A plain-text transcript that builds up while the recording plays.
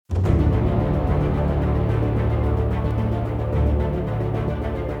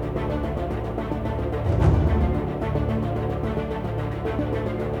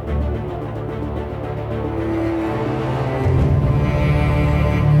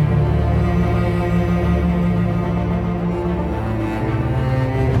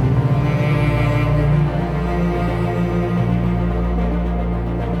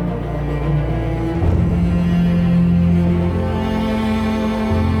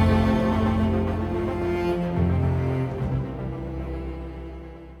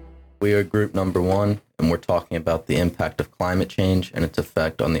We are group number one, and we're talking about the impact of climate change and its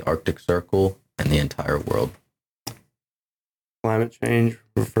effect on the Arctic Circle and the entire world. Climate change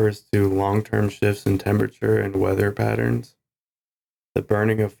refers to long-term shifts in temperature and weather patterns. The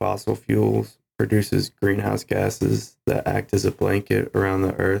burning of fossil fuels produces greenhouse gases that act as a blanket around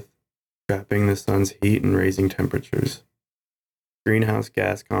the Earth, trapping the sun's heat and raising temperatures. Greenhouse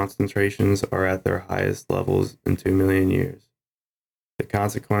gas concentrations are at their highest levels in 2 million years. The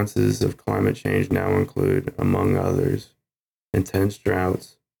consequences of climate change now include, among others, intense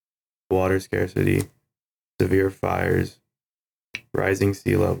droughts, water scarcity, severe fires, rising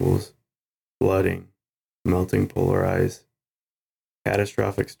sea levels, flooding, melting polar ice,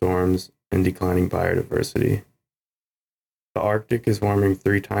 catastrophic storms, and declining biodiversity. The Arctic is warming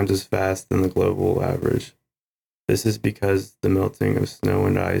 3 times as fast than the global average. This is because the melting of snow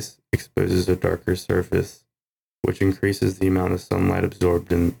and ice exposes a darker surface, which increases the amount of sunlight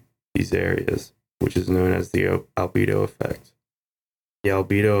absorbed in these areas, which is known as the albedo effect. The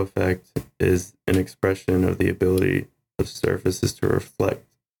albedo effect is an expression of the ability of surfaces to reflect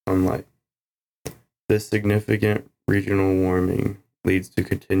sunlight. This significant regional warming leads to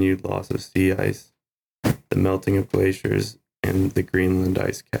continued loss of sea ice, the melting of glaciers, and the Greenland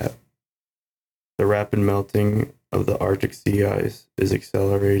ice cap. The rapid melting of the Arctic sea ice is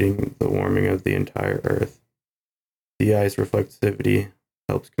accelerating the warming of the entire Earth. Sea ice reflectivity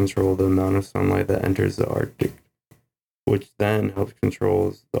helps control the amount of sunlight that enters the Arctic, which then helps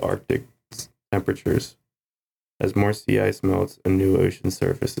control the Arctic's temperatures. As more sea ice melts, a new ocean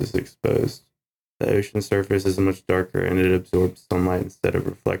surface is exposed. The ocean surface is much darker and it absorbs sunlight instead of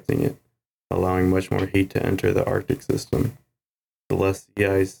reflecting it, allowing much more heat to enter the Arctic system. The less sea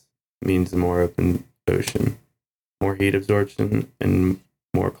ice means more open ocean, more heat absorption, and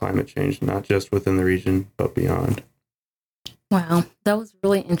more climate change, not just within the region, but beyond. Wow, that was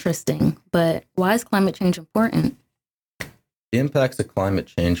really interesting. But why is climate change important? The impacts of climate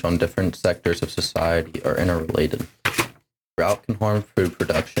change on different sectors of society are interrelated. Drought can harm food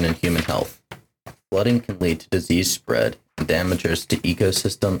production and human health. Flooding can lead to disease spread and damages to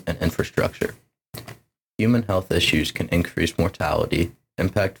ecosystem and infrastructure. Human health issues can increase mortality,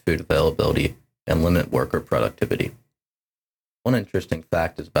 impact food availability, and limit worker productivity. One interesting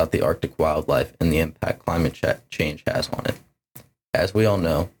fact is about the Arctic wildlife and the impact climate change has on it. As we all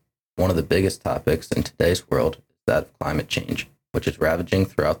know, one of the biggest topics in today's world is that of climate change, which is ravaging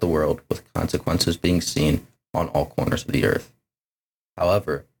throughout the world with consequences being seen on all corners of the earth.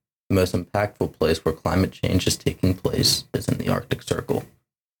 However, the most impactful place where climate change is taking place is in the Arctic Circle.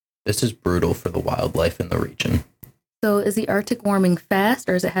 This is brutal for the wildlife in the region. So is the Arctic warming fast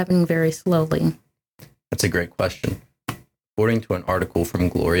or is it happening very slowly? That's a great question. According to an article from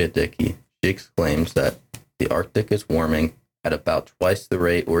Gloria Dickey, she exclaims that the Arctic is warming at about twice the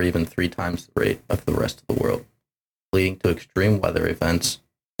rate or even 3 times the rate of the rest of the world, leading to extreme weather events,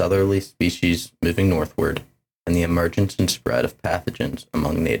 southerly species moving northward, and the emergence and spread of pathogens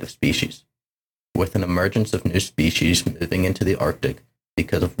among native species. With an emergence of new species moving into the Arctic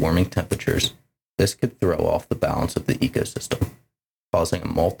because of warming temperatures, this could throw off the balance of the ecosystem, causing a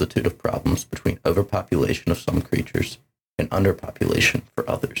multitude of problems between overpopulation of some creatures and underpopulation for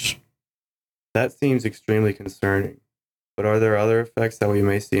others. That seems extremely concerning, but are there other effects that we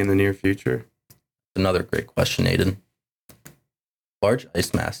may see in the near future? Another great question, Aiden. Large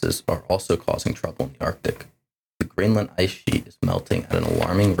ice masses are also causing trouble in the Arctic. The Greenland ice sheet is melting at an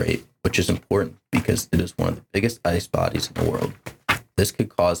alarming rate, which is important because it is one of the biggest ice bodies in the world. This could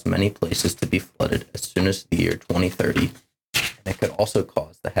cause many places to be flooded as soon as the year 2030, and it could also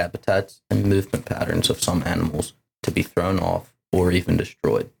cause the habitats and movement patterns of some animals to be thrown off or even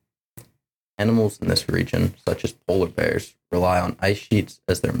destroyed. Animals in this region, such as polar bears, rely on ice sheets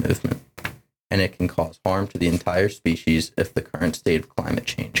as their movement, and it can cause harm to the entire species if the current state of climate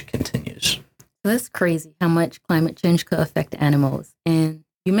change continues. That's crazy how much climate change could affect animals. And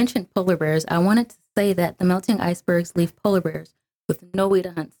you mentioned polar bears. I wanted to say that the melting icebergs leave polar bears with no way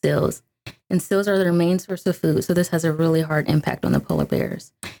to hunt seals. And seals are their main source of food, so this has a really hard impact on the polar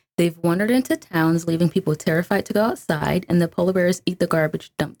bears. They've wandered into towns, leaving people terrified to go outside, and the polar bears eat the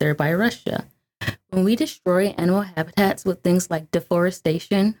garbage dumped there by Russia. When we destroy animal habitats with things like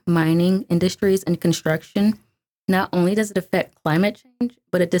deforestation, mining, industries, and construction, not only does it affect climate change,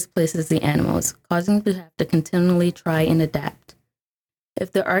 but it displaces the animals, causing them to have to continually try and adapt.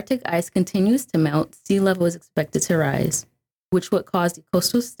 If the Arctic ice continues to melt, sea level is expected to rise, which would cause the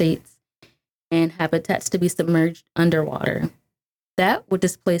coastal states and habitats to be submerged underwater. That would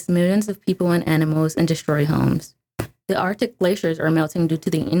displace millions of people and animals and destroy homes. The Arctic glaciers are melting due to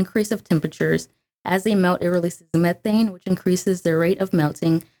the increase of temperatures. As they melt, it releases methane, which increases the rate of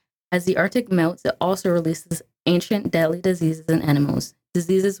melting As the Arctic melts, it also releases ancient deadly diseases in animals,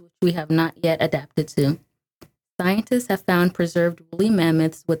 diseases which we have not yet adapted to. Scientists have found preserved woolly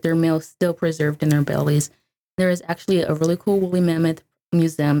mammoths with their males still preserved in their bellies. There is actually a really cool woolly mammoth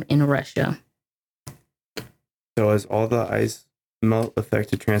museum in Russia. So has all the ice melt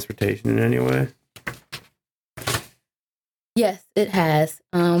affected transportation in any way? Yes, it has.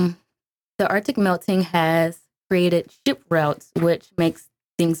 The Arctic melting has created ship routes, which makes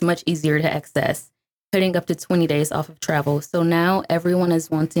things much easier to access, cutting up to 20 days off of travel. So now everyone is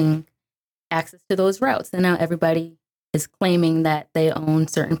wanting access to those routes. And now everybody is claiming that they own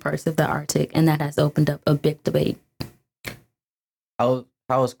certain parts of the Arctic, and that has opened up a big debate. How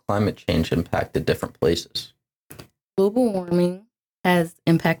has climate change impacted different places? Global warming has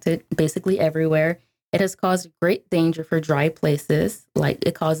impacted basically everywhere. It has caused great danger for dry places, like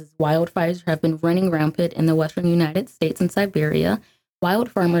it causes wildfires have been running rampant in the western United States and Siberia.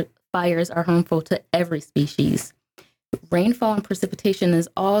 Wildfires are harmful to every species. Rainfall and precipitation is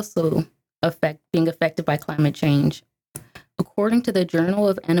also being affected by climate change. According to the Journal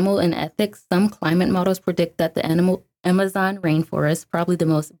of Animal and Ethics, some climate models predict that the Amazon rainforest, probably the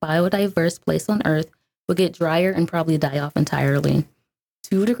most biodiverse place on Earth, will get drier and probably die off entirely.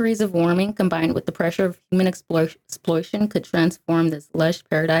 2 degrees of warming combined with the pressure of human exploitation could transform this lush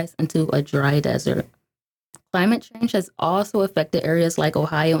paradise into a dry desert. Climate change has also affected areas like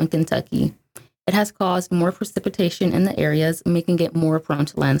Ohio and Kentucky. It has caused more precipitation in the areas, making it more prone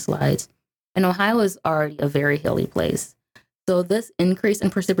to landslides. And Ohio is already a very hilly place. So this increase in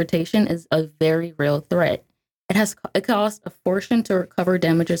precipitation is a very real threat. It caused a fortune to recover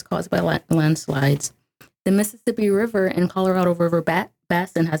damages caused by landslides. The Mississippi River and Colorado River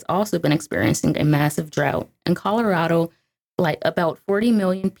Basin has also been experiencing a massive drought. In Colorado, like about 40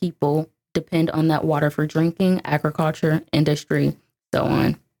 million people depend on that water for drinking, agriculture, industry, so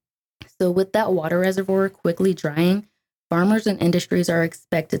on. So with that water reservoir quickly drying, farmers and industries are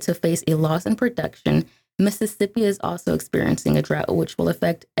expected to face a loss in production. Mississippi is also experiencing a drought, which will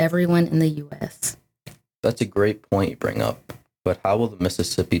affect everyone in the U.S. That's a great point you bring up. But how will the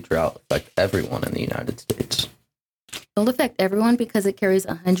Mississippi drought affect everyone in the United States? It'll affect everyone because it carries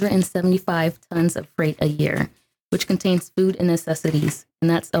 175 tons of freight a year, which contains food and necessities, and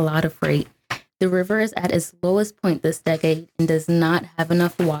that's a lot of freight. The river is at its lowest point this decade and does not have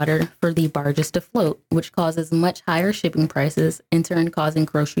enough water for the barges to float, which causes much higher shipping prices, in turn causing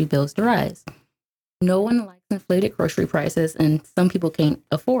grocery bills to rise. No one likes inflated grocery prices, and some people can't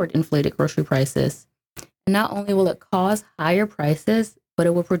afford inflated grocery prices. And not only will it cause higher prices, but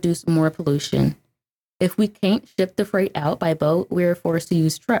it will produce more pollution. If we can't ship the freight out by boat, we are forced to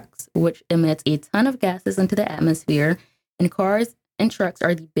use trucks, which emits a ton of gases into the atmosphere, and cars and trucks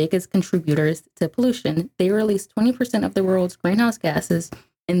are the biggest contributors to pollution. They release 20% of the world's greenhouse gases,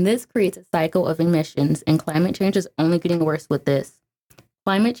 and this creates a cycle of emissions, and climate change is only getting worse with this.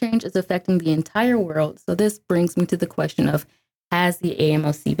 Climate change is affecting the entire world, so this brings me to the question of, has the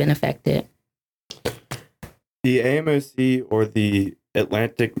AMOC been affected? The AMOC, or the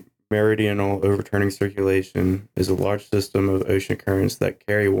Atlantic Meridional Overturning Circulation, is a large system of ocean currents that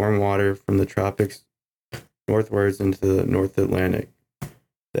carry warm water from the tropics northwards into the North Atlantic.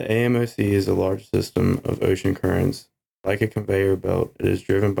 The AMOC is a large system of ocean currents. Like a conveyor belt, it is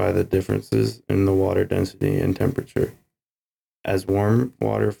driven by the differences in the water density and temperature. As warm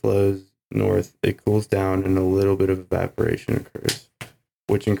water flows north, it cools down and a little bit of evaporation occurs,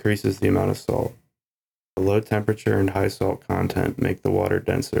 which increases the amount of salt. The low temperature and high salt content make the water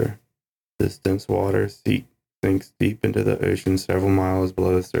denser. This dense water sinks deep into the ocean several miles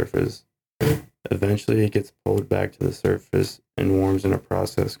below the surface. Eventually, it gets pulled back to the surface and warms in a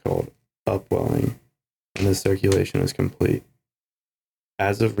process called upwelling, and the circulation is complete.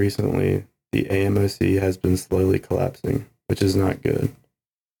 As of recently, the AMOC has been slowly collapsing, which is not good.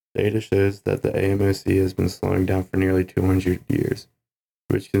 Data shows that the AMOC has been slowing down for nearly 200 years,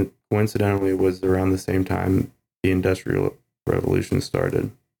 which coincidentally was around the same time the Industrial Revolution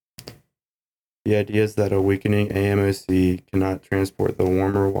started. The idea is that a weakening AMOC cannot transport the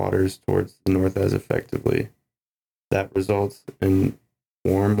warmer waters towards the north as effectively. That results in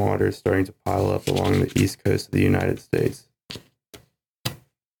warm waters starting to pile up along the east coast of the United States.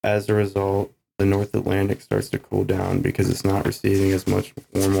 As a result, the North Atlantic starts to cool down because it's not receiving as much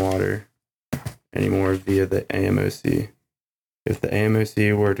warm water anymore via the AMOC. If the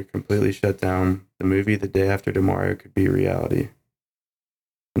AMOC were to completely shut down, the movie The Day After Tomorrow could be reality.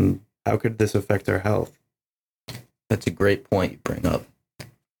 And how could this affect our health? That's a great point you bring up.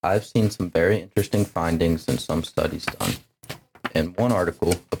 I've seen some very interesting findings in some studies done. In one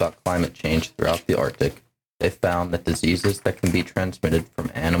article about climate change throughout the Arctic, they found that diseases that can be transmitted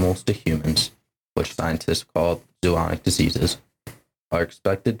from animals to humans, which scientists call zoonotic diseases, are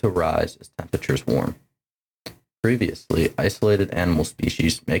expected to rise as temperatures warm. Previously, isolated animal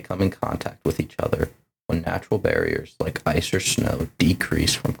species may come in contact with each other when natural barriers like ice or snow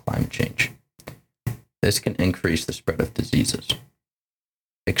decrease from climate change. This can increase the spread of diseases.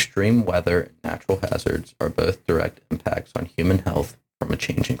 Extreme weather and natural hazards are both direct impacts on human health from a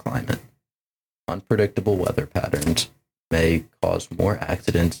changing climate. Unpredictable weather patterns may cause more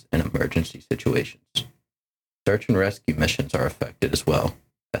accidents and emergency situations. Search and rescue missions are affected as well,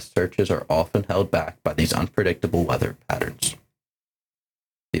 as searches are often held back by these unpredictable weather patterns.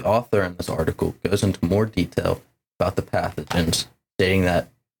 The author in this article goes into more detail about the pathogens, stating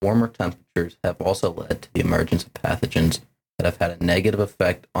that warmer temperatures have also led to the emergence of pathogens that have had a negative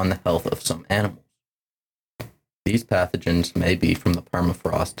effect on the health of some animals. These pathogens may be from the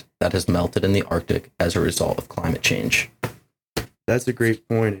permafrost that has melted in the Arctic as a result of climate change. That's a great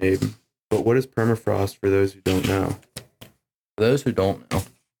point, Abe. But what is permafrost for those who don't know? For those who don't know,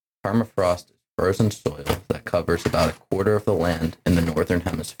 permafrost is frozen soil that covers about a quarter of the land in the northern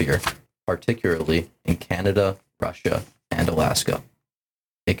hemisphere, particularly in Canada, Russia, and Alaska.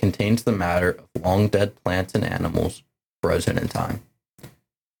 It contains the matter of long dead plants and animals frozen in time.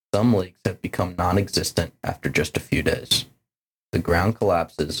 Some lakes have become non-existent after just a few days. The ground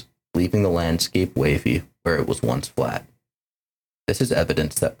collapses, leaving the landscape wavy where it was once flat. This is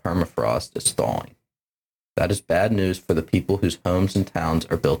evidence that permafrost is thawing. That is bad news for the people whose homes and towns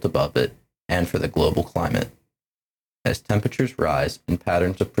are built above it, and for the global climate. As temperatures rise and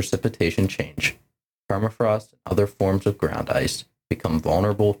patterns of precipitation change, permafrost and other forms of ground ice become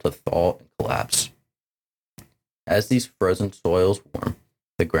vulnerable to thaw and collapse. As these frozen soils warm,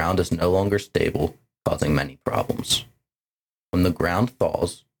 the ground is no longer stable, causing many problems. When the ground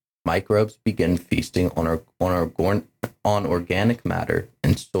thaws, microbes begin feasting on organic matter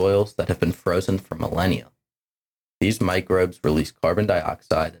in soils that have been frozen for millennia. These microbes release carbon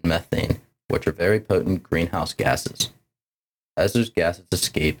dioxide and methane, which are very potent greenhouse gases. As those gases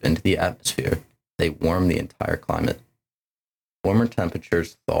escape into the atmosphere, they warm the entire climate. Warmer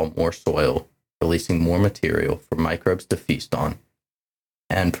temperatures thaw more soil, releasing more material for microbes to feast on,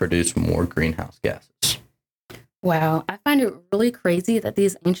 and produce more greenhouse gases. Wow, I find it really crazy that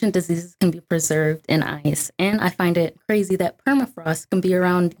these ancient diseases can be preserved in ice, and I find it crazy that permafrost can be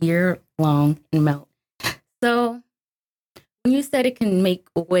around year long and melt. So, when you said it can make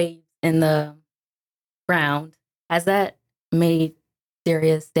waves in the ground, has that made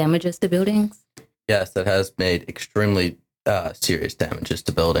serious damages to buildings? Yes, it has made extremely serious damages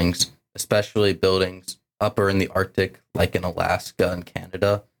to buildings, especially buildings upper in the Arctic, like in Alaska and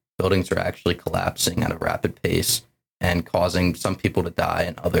Canada. Buildings are actually collapsing at a rapid pace and causing some people to die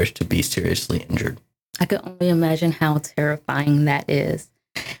and others to be seriously injured. I can only imagine how terrifying that is.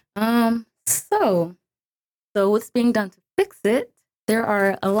 So what's being done to fix it? There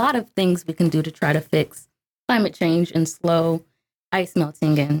are a lot of things we can do to try to fix climate change and slow ice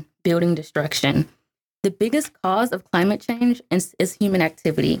melting and building destruction. The biggest cause of climate change is human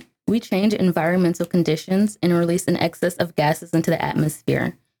activity. We change environmental conditions and release an excess of gases into the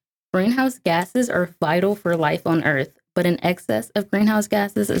atmosphere. Greenhouse gases are vital for life on Earth, but an excess of greenhouse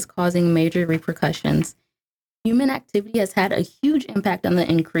gases is causing major repercussions. Human activity has had a huge impact on the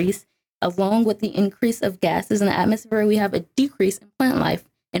increase. Along with the increase of gases in the atmosphere, we have a decrease in plant life,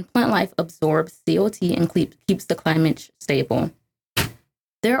 and plant life absorbs CO2 and keeps the climate stable.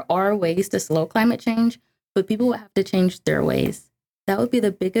 There are ways to slow climate change, but people will have to change their ways. That would be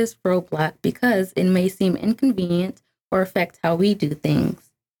the biggest roadblock because it may seem inconvenient or affect how we do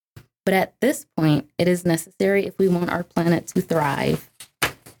things. But at this point, it is necessary if we want our planet to thrive.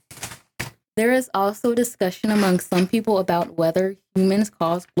 There is also discussion among some people about whether humans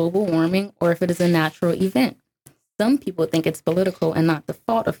cause global warming or if it is a natural event. Some people think it's political and not the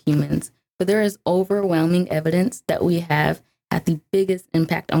fault of humans, but there is overwhelming evidence that we have had the biggest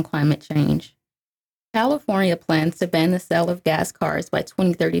impact on climate change. California plans to ban the sale of gas cars by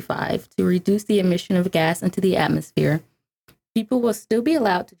 2035 to reduce the emission of gas into the atmosphere. People will still be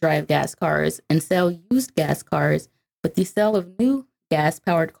allowed to drive gas cars and sell used gas cars, but the sale of new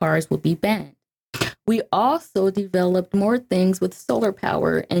gas-powered cars will be banned. We also developed more things with solar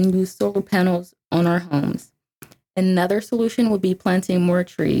power and used solar panels on our homes. Another solution would be planting more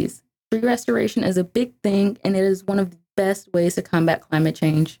trees. Tree restoration is a big thing, and it is one of the best ways to combat climate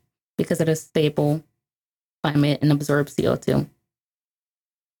change because it is stable climate and absorbs CO2.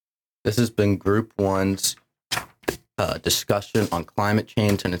 This has been Group 1's discussion on climate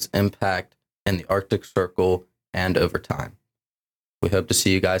change and its impact in the Arctic Circle and over time. We hope to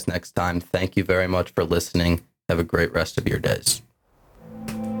see you guys next time. Thank you very much for listening. Have a great rest of your days.